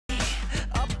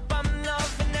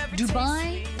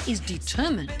Dubai is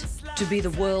determined to be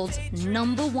the world's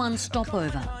 #1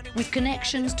 stopover, with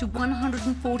connections to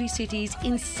 140 cities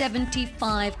in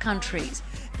 75 countries.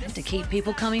 And to keep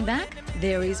people coming back,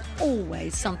 there is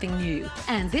always something new.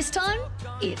 And this time,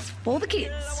 it's for the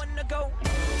kids.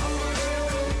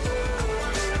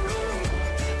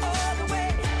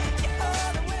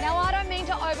 Now, I don't mean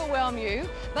to overwhelm you,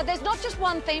 but there's not just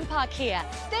one theme park here.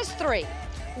 There's 3.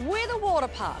 With a water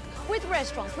park, with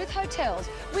restaurants, with hotels,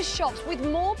 with shops, with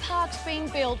more parks being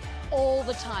built all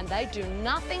the time. They do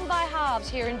nothing by halves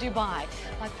here in Dubai.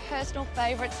 My personal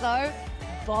favourites, though,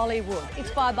 Bollywood.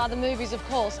 Inspired by the movies, of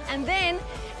course. And then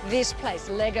this place,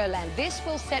 Legoland. This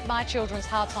will set my children's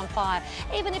hearts on fire.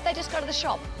 Even if they just go to the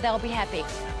shop, they'll be happy.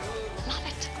 Love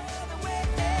it.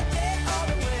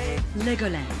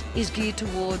 Legoland is geared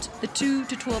towards the 2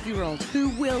 to 12-year-olds who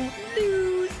will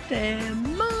lose their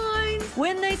minds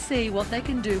when they see what they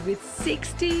can do with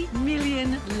 60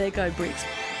 million Lego bricks.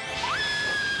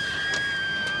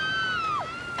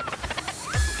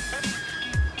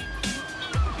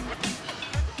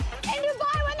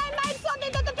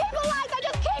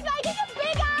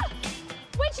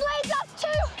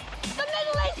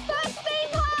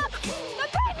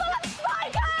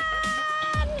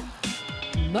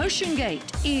 Motiongate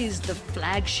is the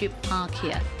flagship park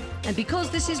here. And because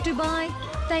this is Dubai,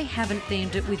 they haven't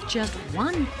themed it with just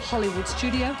one Hollywood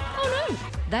studio. Oh no!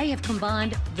 They have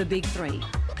combined the big 3,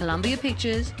 Columbia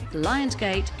Pictures,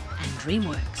 Lionsgate and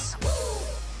DreamWorks.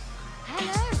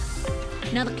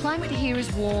 Hello. Now the climate here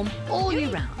is warm all year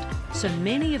round, so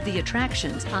many of the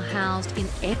attractions are housed in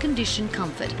air-conditioned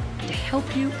comfort to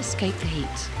help you escape the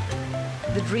heat.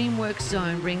 The DreamWorks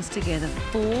zone brings together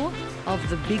 4 of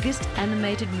the biggest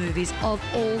animated movies of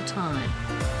all time.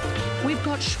 We've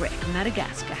got Shrek,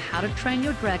 Madagascar, How to Train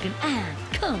Your Dragon and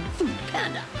Kung Fu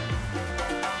Panda.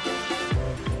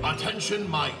 Attention,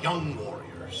 my young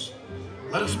warriors.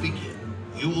 Let us begin.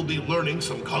 You will be learning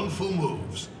some Kung Fu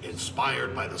moves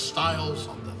inspired by the styles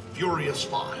of the Furious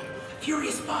 5.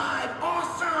 Furious 5,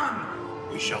 awesome!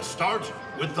 We shall start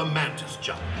with the Mantis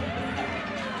Jump.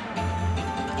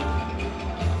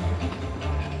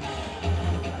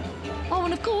 Oh,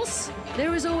 and of course,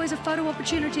 there is always a photo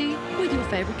opportunity with your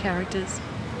favourite characters.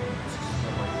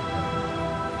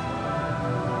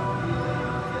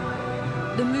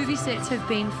 The movie sets have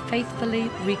been faithfully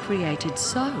recreated,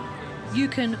 so you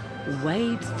can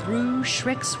wade through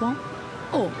Shrek's swamp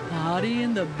or party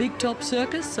in the big top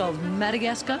circus of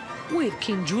Madagascar with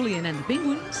King Julian and the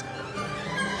penguins.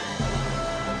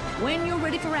 When you're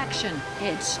ready for action,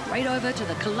 head straight over to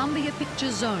the Columbia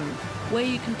Pictures Zone, where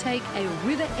you can take a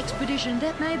river expedition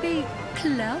that may be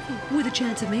cloudy with a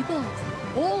chance of meatballs,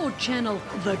 or channel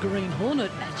the Green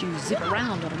Hornet as you zip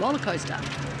around on a roller coaster.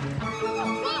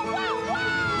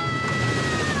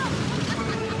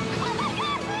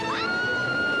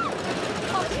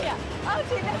 Oh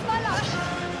dear, that's my lunch.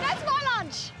 That's my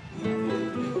lunch.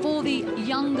 For the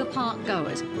younger park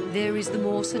goers, there is the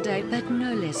more sedate but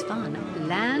no less fun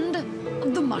Land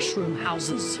of the Mushroom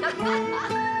Houses.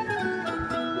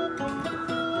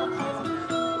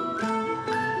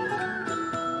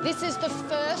 This is the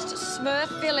first Smurf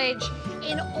village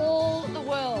in all the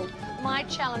world. My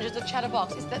challenge as a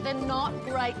chatterbox is that they're not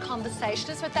great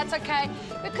conversationalists, but that's okay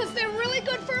because they're really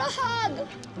good for a hug.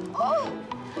 Oh,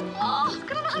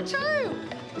 can I have a hug too?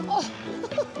 Oh.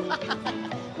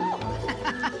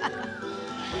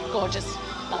 Gorgeous.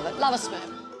 Love it. Love a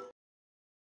Smurf.